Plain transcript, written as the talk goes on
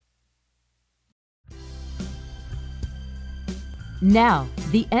Now,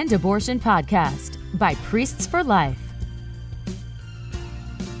 the End Abortion Podcast by Priests for Life.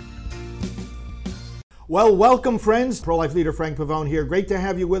 Well, welcome, friends. Pro-life leader Frank Pavone here. Great to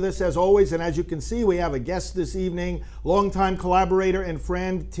have you with us as always. And as you can see, we have a guest this evening, longtime collaborator and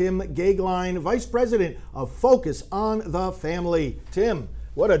friend, Tim Goeglein, Vice President of Focus on the Family. Tim,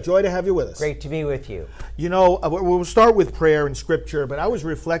 what a joy to have you with us. Great to be with you. You know, we'll start with prayer and scripture, but I was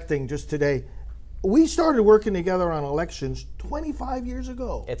reflecting just today. We started working together on elections 25 years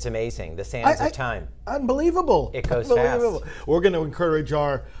ago. It's amazing, the sands of time. Unbelievable. It goes unbelievable. fast. We're going to encourage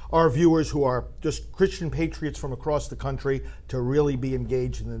our viewers who are just Christian patriots from across the country to really be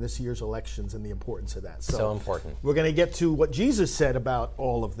engaged in this year's elections and the importance of that. So important. We're going to get to what Jesus said about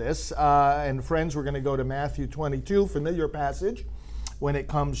all of this. And friends, we're going to go to Matthew 22, familiar passage, when it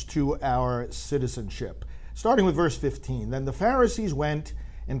comes to our citizenship. Starting with verse 15. Then the Pharisees went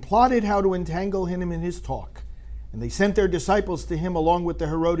and plotted how to entangle him in his talk. And they sent their disciples to him along with the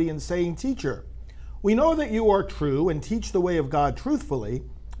Herodians, saying, Teacher, we know that you are true and teach the way of God truthfully,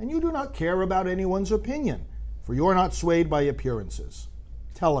 and you do not care about anyone's opinion, for you are not swayed by appearances.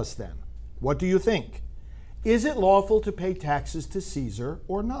 Tell us then, what do you think? Is it lawful to pay taxes to Caesar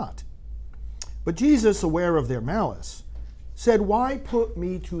or not? But Jesus, aware of their malice, said, Why put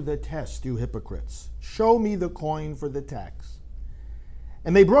me to the test, you hypocrites? Show me the coin for the tax.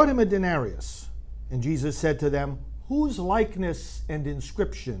 And they brought him a denarius. And Jesus said to them, Whose likeness and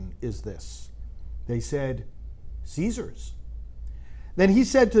inscription is this? They said, Caesar's. Then he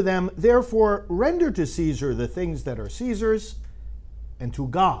said to them, Therefore render to Caesar the things that are Caesar's, and to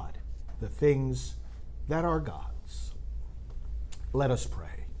God the things that are God's. Let us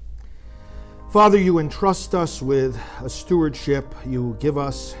pray. Father, you entrust us with a stewardship. You give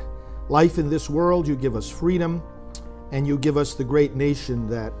us life in this world. You give us freedom. And you give us the great nation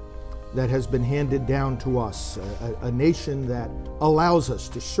that has been handed down to us, a nation that allows us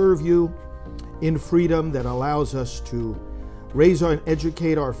to serve you in freedom, that allows us to raise and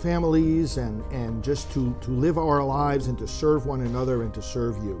educate our families and just to live our lives and to serve one another and to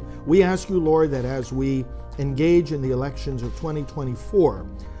serve you. We ask you, Lord, that as we engage in the elections of 2024,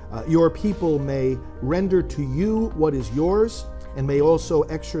 your people may render to you what is yours, and may also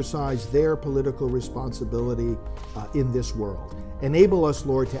exercise their political responsibility in this world. Enable us,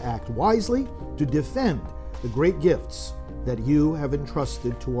 Lord, to act wisely, to defend the great gifts that you have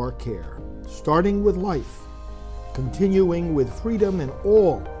entrusted to our care, starting with life, continuing with freedom and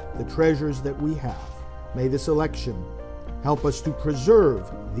all the treasures that we have. May this election help us to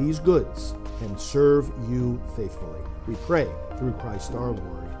preserve these goods and serve you faithfully. We pray through Christ our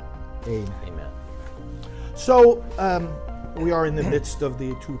Lord. Amen. Amen. So, we are in the midst of the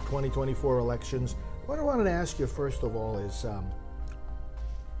 2024 elections. What I wanted to ask you first of all is,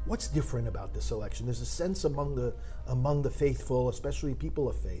 what's different about this election? There's a sense among the faithful, especially people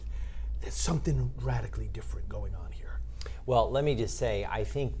of faith, there's something radically different going on here. Well, let me just say, I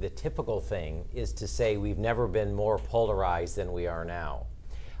think the typical thing is to say we've never been more polarized than we are now.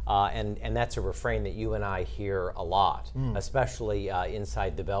 And that's a refrain that you and I hear a lot, especially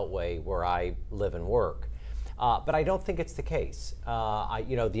inside the Beltway where I live and work. But I don't think it's the case.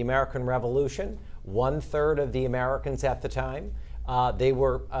 The American Revolution, 1/3 of the Americans at the time, they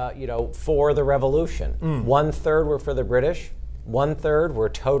were, for the revolution. 1/3 were for the British. 1/3 were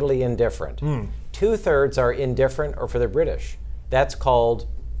totally indifferent. 2/3 are indifferent or for the British. That's called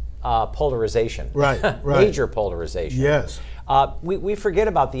polarization. Right. Major polarization. Yes. We forget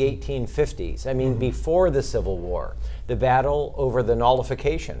about the 1850s. I mean, before the Civil War, the battle over the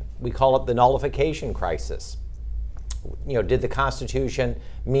nullification. We call it the nullification crisis. Did the Constitution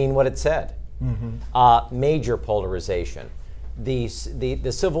mean what it said? Major polarization. The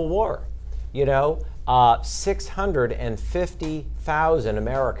Civil War, 650,000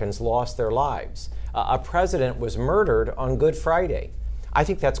 Americans lost their lives. A president was murdered on Good Friday. I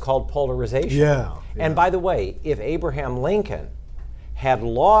think that's called polarization. Yeah. And by the way, if Abraham Lincoln had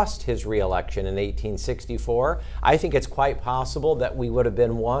lost his re-election in 1864, I think it's quite possible that we would have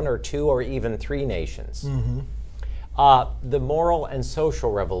been one or two or even three nations. The moral and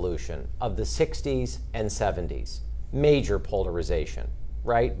social revolution of the 60s and 70s, major polarization,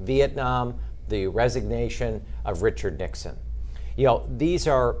 right? Vietnam, the resignation of Richard Nixon. These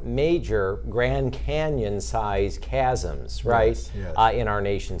are major Grand Canyon-sized chasms, right, Yes. in our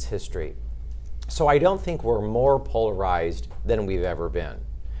nation's history. So I don't think we're more polarized than we've ever been.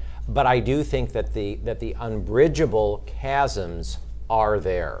 But I do think that the unbridgeable chasms are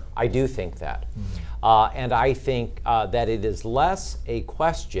there. I do think that. And I think that it is less a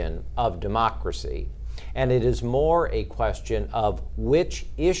question of democracy, and it is more a question of which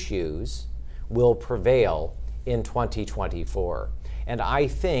issues will prevail in 2024. And I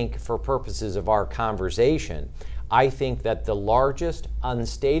think, for purposes of our conversation, I think that the largest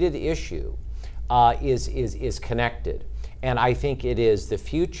unstated issue is connected. And I think it is the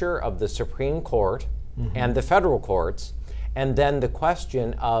future of the Supreme Court and the federal courts, and then the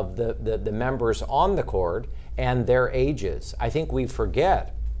question of the members on the court and their ages. I think we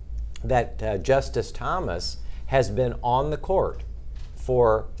forget that Justice Thomas has been on the court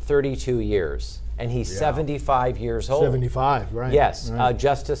for 32 years, and he's 75 years old. 75, right. Yes, right.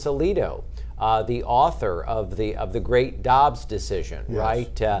 Justice Alito, the author of the great Dobbs decision, Yes.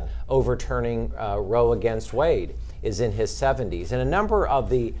 right, overturning Roe against Wade, is in his 70s. And a number of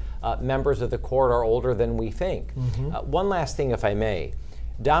the members of the court are older than we think. One last thing, if I may.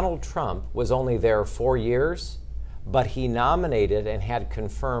 Donald Trump was only there 4 years, but he nominated and had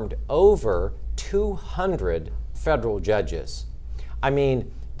confirmed over 200 federal judges. I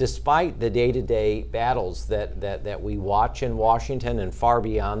mean, despite the day-to-day battles that we watch in Washington and far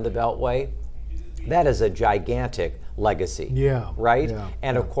beyond the Beltway, that is a gigantic legacy. Yeah. Right? Yeah.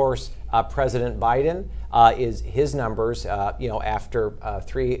 And of course, President Biden, is his numbers, after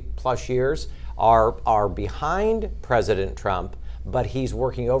 3+ years are behind President Trump, but he's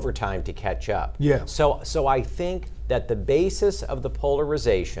working overtime to catch up. Yeah. So I think that the basis of the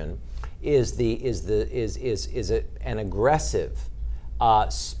polarization is an aggressive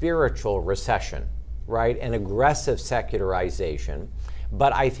spiritual recession, right? An aggressive secularization.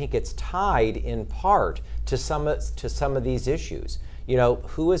 But I think it's tied in part to some of these issues.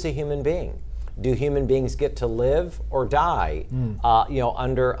 Who is a human being? Do human beings get to live or die?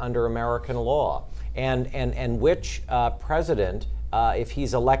 Under American law? And which president, if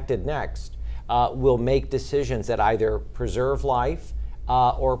he's elected next, will make decisions that either preserve life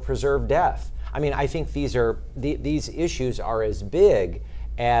or preserve death? I mean, I think these issues are as big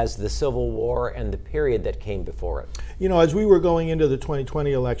as the Civil War and the period that came before it. As we were going into the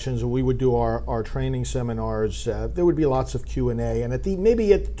 2020 elections, we would do our training seminars. There would be lots of Q&A,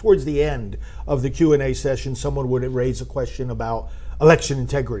 and towards the end of the Q&A session, someone would raise a question about election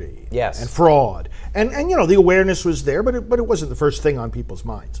integrity, yes, and fraud, and the awareness was there, but it wasn't the first thing on people's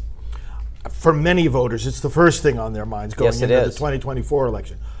minds. For many voters, it's the first thing on their minds going into the 2024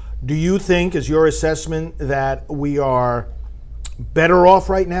 election. Do you think, is your assessment, that we are better off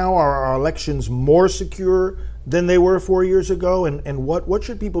right now? Are our elections more secure than they were 4 years ago? And what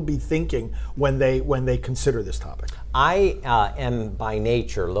should people be thinking when they consider this topic? I am by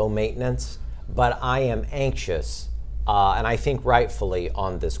nature low maintenance, but I am anxious, and I think rightfully,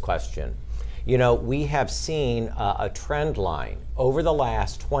 on this question. We have seen a trend line over the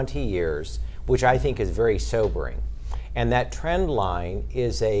last 20 years, which I think is very sobering. And that trend line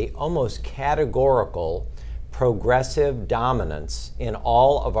is a almost categorical progressive dominance in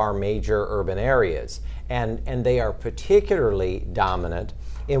all of our major urban areas. And they are particularly dominant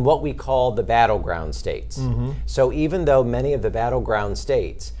in what we call the battleground states. So even though many of the battleground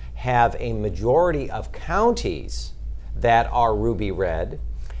states have a majority of counties that are ruby red,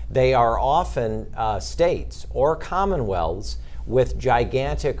 they are often states or commonwealths with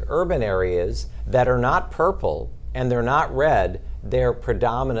gigantic urban areas that are not purple and they're not red, they're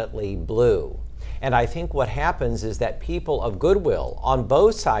predominantly blue. And I think what happens is that people of goodwill on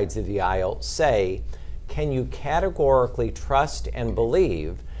both sides of the aisle say, can you categorically trust and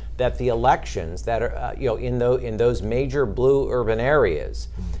believe that the elections that are in those major blue urban areas,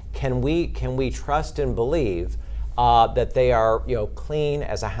 can we trust and believe that they are clean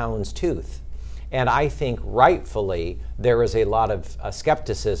as a hound's tooth? And I think rightfully there is a lot of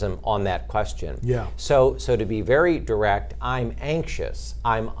skepticism on that question. Yeah. So to be very direct, I'm anxious,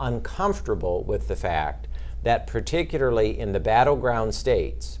 I'm uncomfortable with the fact that particularly in the battleground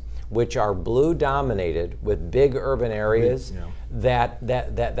states, which are blue dominated with big urban areas,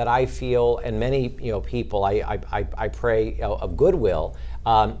 that I feel, and many people I pray of goodwill,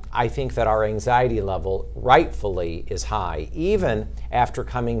 I think that our anxiety level rightfully is high, even after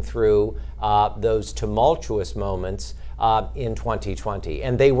coming through those tumultuous moments in 2020,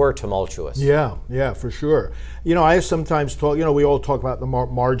 and they were tumultuous. Yeah, for sure. I sometimes talk, we all talk about the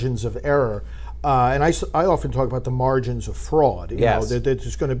margins of error, and I often talk about the margins of fraud. Yes.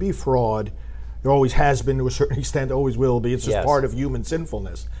 There's going to be fraud. There always has been to a certain extent, always will be. It's just part of human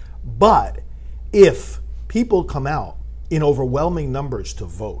sinfulness. But if people come out in overwhelming numbers to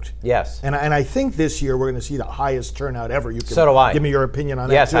vote. Yes. And I think this year we're going to see the highest turnout ever. You can so do I. Give me your opinion on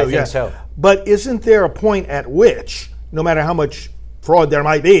that too. Yes, I think so. But isn't there a point at which, no matter how much fraud there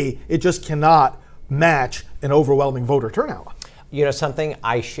might be, it just cannot match an overwhelming voter turnout? You know something?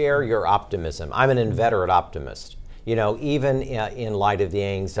 I share your optimism. I'm an inveterate optimist. even in light of the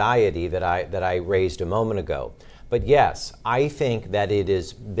anxiety that I raised a moment ago. But yes, I think that it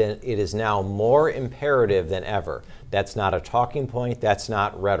is now more imperative than ever. That's not a talking point, that's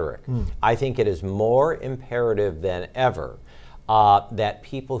not rhetoric. I think it is more imperative than ever that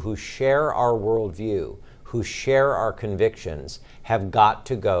people who share our worldview, who share our convictions, have got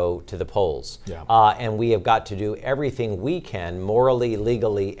to go to the polls. Yeah. And we have got to do everything we can, morally,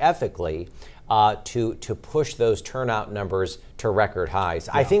 legally, ethically, to push those turnout numbers to record highs.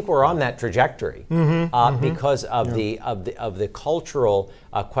 I think we're on that trajectory because of the cultural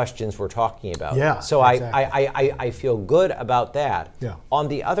questions we're talking about. Yeah, so exactly. I feel good about that. Yeah. On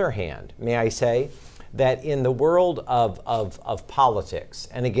the other hand, may I say that in the world of politics,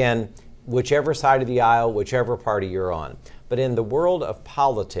 and again, whichever side of the aisle, whichever party you're on, but in the world of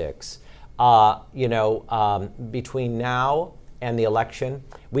politics, between now and the election,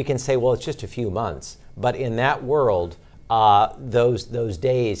 we can say, well, it's just a few months. But in that world, those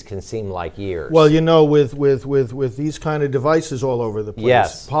days can seem like years. Well, with these kind of devices all over the place,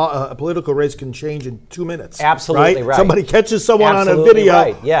 yes. A political race can change in 2 minutes. Absolutely right. Somebody catches someone Absolutely on a video,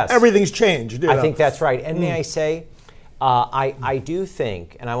 right. Yes. Everything's changed. I think that's right. And may I say, I do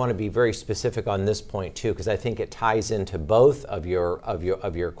think, and I want to be very specific on this point too, because I think it ties into both of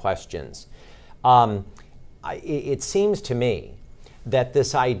your questions. It seems to me that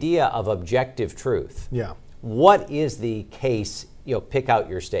this idea of objective truth, what is the case, pick out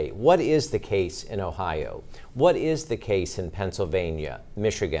your state, what is the case in Ohio? What is the case in Pennsylvania,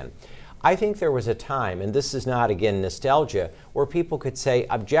 Michigan? I think there was a time, and this is not, again, nostalgia, where people could say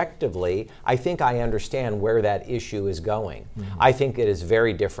objectively, I think I understand where that issue is going. I think it is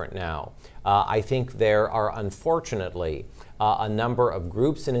very different now. I think there are, unfortunately, a number of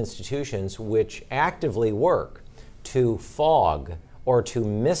groups and institutions which actively work to fog or to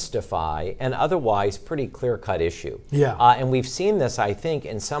mystify an otherwise pretty clear-cut issue. Yeah. And we've seen this, I think,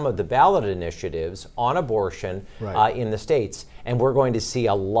 in some of the ballot initiatives on abortion in the states, and we're going to see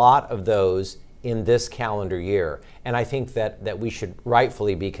a lot of those in this calendar year. And I think that we should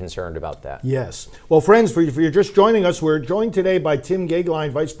rightfully be concerned about that. Yes. Well, friends, if you're just joining us, we're joined today by Tim Goeglein,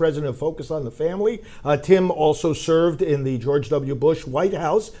 Vice President of Focus on the Family. Tim also served in the George W. Bush White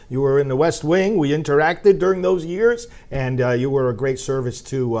House. You were in the West Wing. We interacted during those years, and you were a great service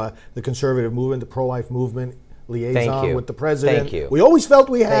to the conservative movement, the pro-life movement, liaison with the president. Thank you. We always felt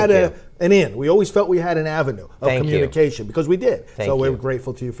we had an in. We always felt we had an avenue of communication because we did. So we're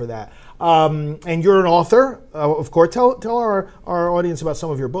grateful to you for that. And you're an author, of course. Tell our audience about some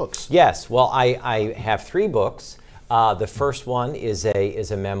of your books. Yes. Well, I have 3 books. The first one is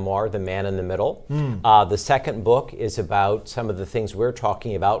a memoir, The Man in the Middle. The second book is about some of the things we're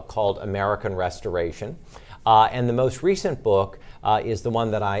talking about called American Restoration. And the most recent book is the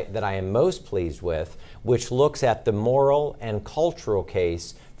one that I am most pleased with, which looks at the moral and cultural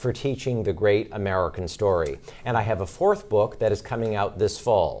case for teaching the great American story. And I have a 4th book that is coming out this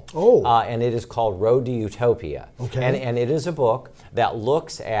fall. And it is called Road to Utopia. Okay. And it is a book that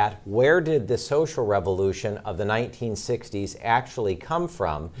looks at where did the social revolution of the 1960s actually come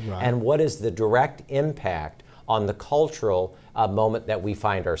from, and what is the direct impact on the cultural moment that we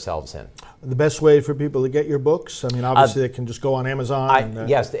find ourselves in. The best way for people to get your books? I mean, obviously they can just go on Amazon.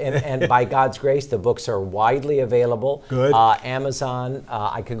 Yes, and by God's grace, the books are widely available. Good. Amazon,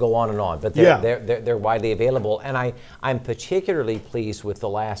 I could go on and on, but they're widely available. And I'm particularly pleased with the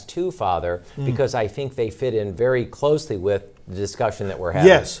last 2, Father, because I think they fit in very closely with the discussion that we're having.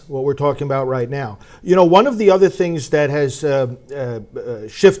 Yes, what we're talking about right now. One of the other things that has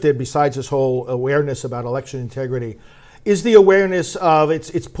shifted, besides this whole awareness about election integrity, is the awareness of,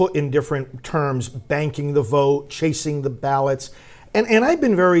 it's put in different terms, banking the vote, chasing the ballots. And I've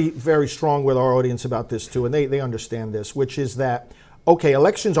been very, very strong with our audience about this too, and they understand this, which is that, okay,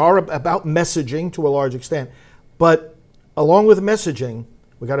 elections are about messaging to a large extent, but along with messaging,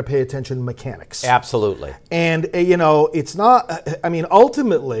 we got to pay attention to mechanics. Absolutely. And, it's not,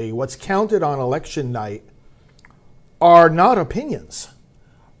 ultimately, what's counted on election night are not opinions.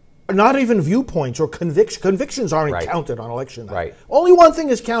 Not even viewpoints or convictions aren't counted on election night. Right. Only one thing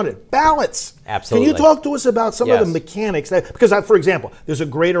is counted: ballots. Absolutely. Can you talk to us about some of the mechanics? Because, for example, there's a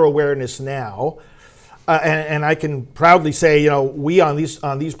greater awareness now, and I can proudly say, we on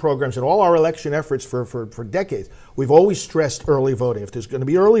these programs and all our election efforts for decades, we've always stressed early voting. If there's going to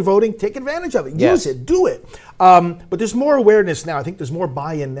be early voting, take advantage of it. Use it. Do it. But there's more awareness now. I think there's more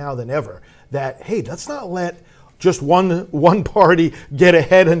buy-in now than ever that, hey, let's not let just one party get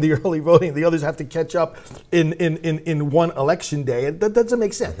ahead in the early voting. The others have to catch up in one election day. That doesn't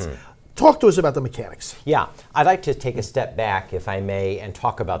make sense. Talk to us about the mechanics. Yeah, I'd like to take a step back, if I may, and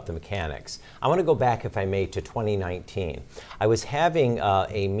talk about the mechanics. I want to go back, if I may, to 2019. I was having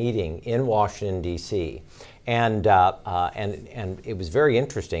a meeting in Washington, D.C., and it was very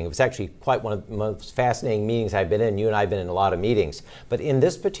interesting. It was actually quite one of the most fascinating meetings I've been in. You and I have been in a lot of meetings. But in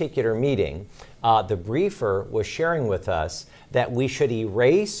this particular meeting, the briefer was sharing with us that we should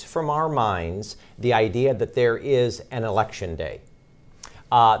erase from our minds the idea that there is an election day,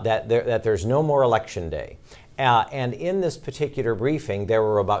 that there's no more election day. And in this particular briefing, there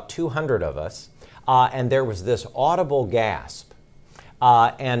were about 200 of us, and there was this audible gasp,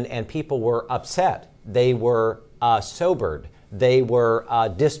 and people were upset. They were sobered. They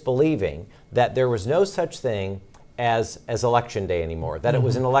were disbelieving that there was no such thing as election day anymore, that it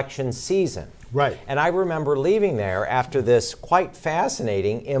was an election season. Right. And I remember leaving there after this quite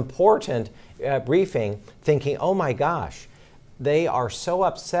fascinating, important briefing thinking, oh my gosh, they are so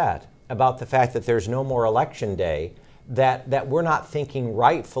upset about the fact that there's no more election day that we're not thinking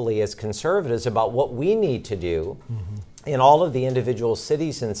rightfully as conservatives about what we need to do in all of the individual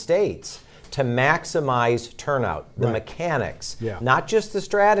cities and states to maximize turnout, the mechanics, not just the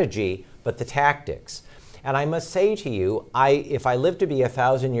strategy, but the tactics. And I must say to you, if I live to be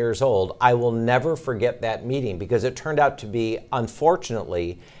 1,000 years old, I will never forget that meeting because it turned out to be,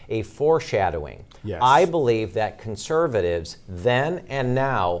 unfortunately, a foreshadowing. Yes. I believe that conservatives then and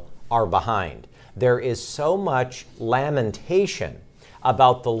now are behind. There is so much lamentation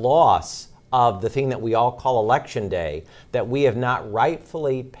about the loss of the thing that we all call election day that we have not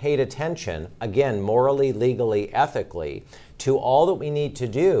rightfully paid attention, again, morally, legally, ethically, to all that we need to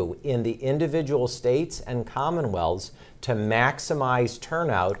do in the individual states and commonwealths to maximize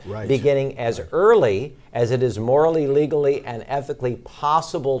turnout, beginning as early as it is morally, legally, and ethically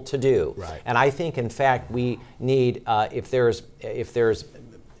possible to do. Right. And I think, in fact, we need, if there's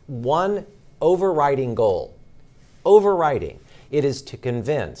one overriding goal, it is to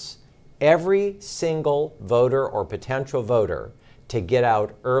convince every single voter or potential voter to get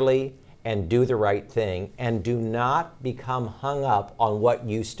out early and do the right thing and do not become hung up on what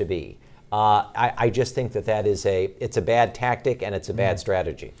used to be. I just think that it's a bad tactic and it's a bad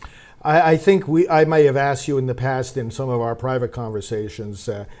strategy. I think I may have asked you in the past in some of our private conversations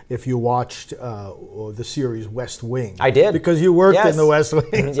if you watched the series West Wing. I did. Because you worked in the West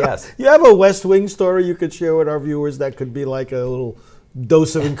Wing. Yes. You have a West Wing story you could share with our viewers that could be like a little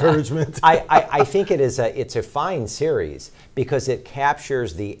dose of encouragement? I think it's a fine series because it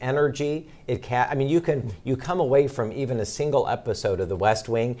captures the energy. You come away from even a single episode of The West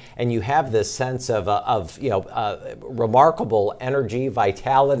Wing, and you have this sense of remarkable energy,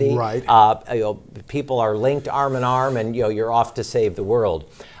 vitality. Right. People are linked arm in arm, and you're off to save the world.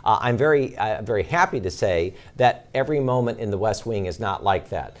 I'm very happy to say that every moment in The West Wing is not like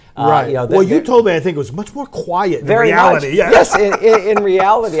that. Right. You told me I think it was much more quiet in reality. Much. Yes, in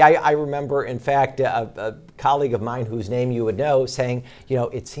reality, I remember, in fact, a colleague of mine whose name you would know saying,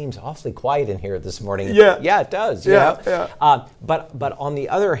 it seems awfully quiet in here this morning. Yeah, it does. Yeah. But on the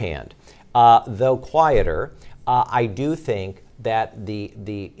other hand, though quieter, I do think that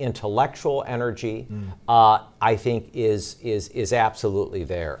the intellectual energy, I think, is absolutely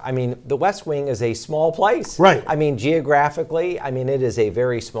there. I mean, the West Wing is a small place. Right. I mean, geographically, it is a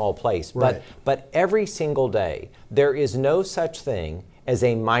very small place. Right. But every single day, there is no such thing as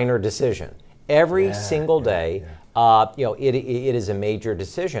a minor decision. Every single day, it is a major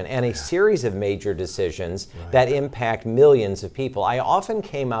decision and a series of major decisions that impact millions of people. I often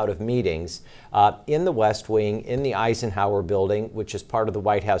came out of meetings in the West Wing, in the Eisenhower building, which is part of the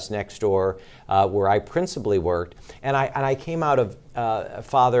White House next door, where I principally worked, and I came out of,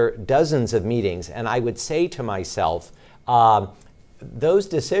 Father, dozens of meetings, and I would say to myself, those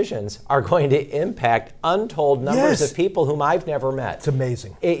decisions are going to impact untold numbers of people whom I've never met. It's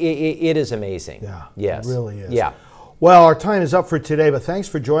amazing. It is amazing. Yeah, yes. It really is. Yeah. Well, our time is up for today, but thanks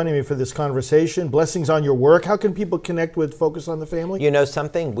for joining me for this conversation. Blessings on your work. How can people connect with Focus on the Family? You know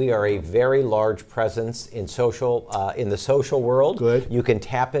something? We are a very large presence in the social world. Good. You can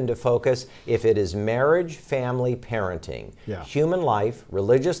tap into Focus if it is marriage, family, parenting, human life,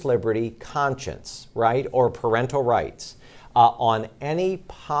 religious liberty, conscience, right, or parental rights. On any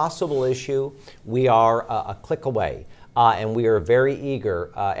possible issue, we are a click away. And we are very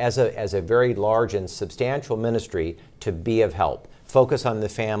eager, as a very large and substantial ministry, to be of help. Focus on the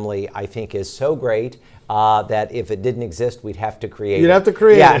Family, I think, is so great. that if it didn't exist, we'd have to create it. You'd have to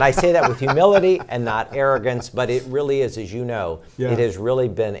create it. Yeah, and I say that with humility and not arrogance, but it really is, as you know, it has really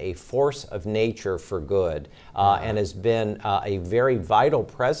been a force of nature for good and has been a very vital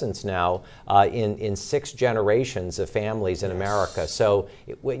presence now in 6 generations of families in America. So,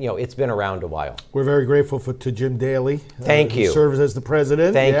 it's been around a while. We're very grateful to Jim Daly. Thank you. Who serves as the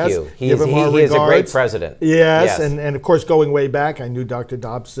president. Thank you. He is a great president. Yes. And of course, going way back, I knew Dr.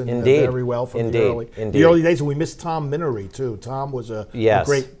 Dobson very well from the early days, and we missed Tom Minery too. Tom was a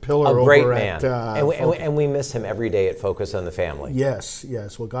great pillar, a great over man. And we miss him every day at Focus on the Family. Yes.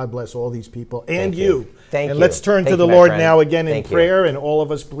 Well, God bless all these people and you. Thank you. And let's turn to the Lord now again in prayer, and all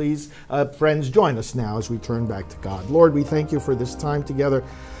of us, please, friends, join us now as we turn back to God. Lord, we thank you for this time together.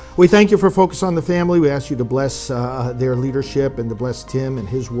 We thank you for Focus on the Family. We ask you to bless their leadership and to bless Tim and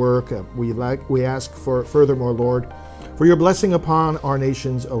his work. We ask for furthermore, Lord, for your blessing upon our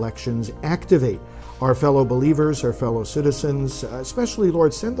nation's elections. Activate our fellow believers, our fellow citizens, especially,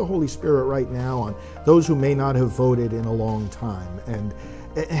 Lord, send the Holy Spirit right now on those who may not have voted in a long time, and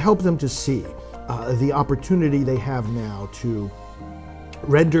help them to see the opportunity they have now to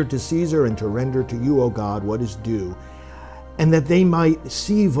render to Caesar and to render to you, O God, what is due, and that they might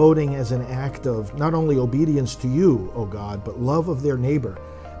see voting as an act of not only obedience to you, O God, but love of their neighbor.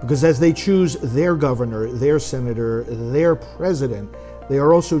 Because as they choose their governor, their senator, their president, they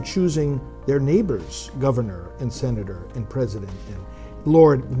are also choosing their neighbor's governor and senator and president. And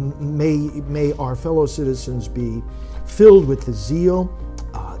Lord, may our fellow citizens be filled with the zeal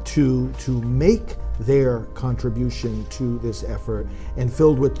to make their contribution to this effort, and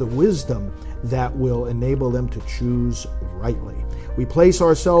filled with the wisdom that will enable them to choose rightly. We place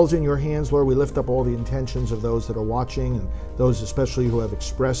ourselves in your hands, Lord. We lift up all the intentions of those that are watching, and those especially who have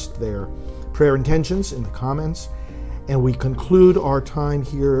expressed their prayer intentions in the comments. And we conclude our time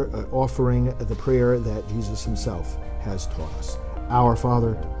here offering the prayer that Jesus himself has taught us. Our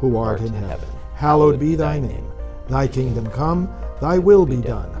Father, who art in heaven, hallowed be thy name. Thy kingdom come, thy will be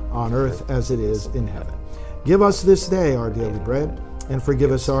done, on earth as it is in heaven. Give us this day our daily bread, and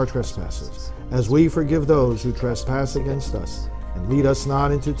forgive us our trespasses, as we forgive those who trespass against us. And lead us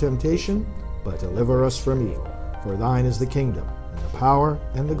not into temptation, but deliver us from evil. For thine is the kingdom, and the power,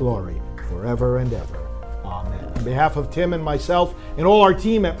 and the glory, forever and ever. Amen. On behalf of Tim and myself, and all our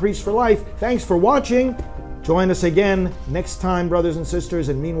team at Priests for Life, thanks for watching. Join us again next time, brothers and sisters,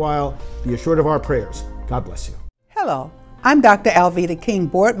 and meanwhile, be assured of our prayers. God bless you. Hello, I'm Dr. Alveda King,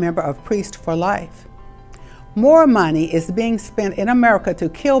 board member of Priests for Life. More money is being spent in America to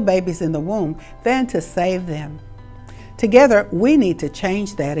kill babies in the womb than to save them. Together, we need to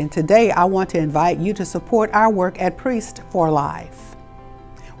change that, and today I want to invite you to support our work at Priests for Life.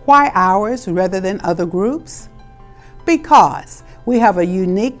 Why ours rather than other groups? Because we have a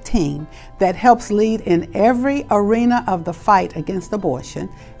unique team that helps lead in every arena of the fight against abortion,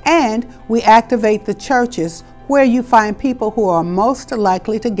 and we activate the churches where you find people who are most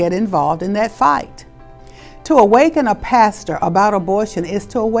likely to get involved in that fight. To awaken a pastor about abortion is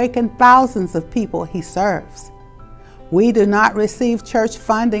to awaken thousands of people he serves. We do not receive church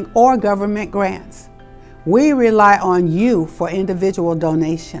funding or government grants. We rely on you for individual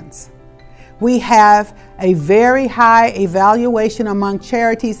donations. We have a very high evaluation among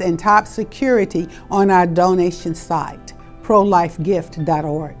charities and top security on our donation site,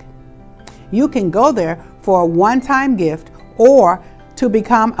 prolifegift.org. You can go there for a one-time gift or to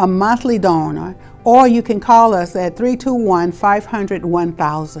become a monthly donor, or you can call us at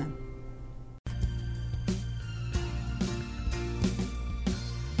 321-500-1000.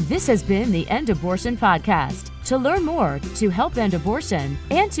 This has been the End Abortion Podcast. To learn more, to help end abortion,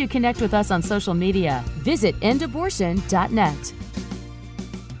 and to connect with us on social media, visit endabortion.net.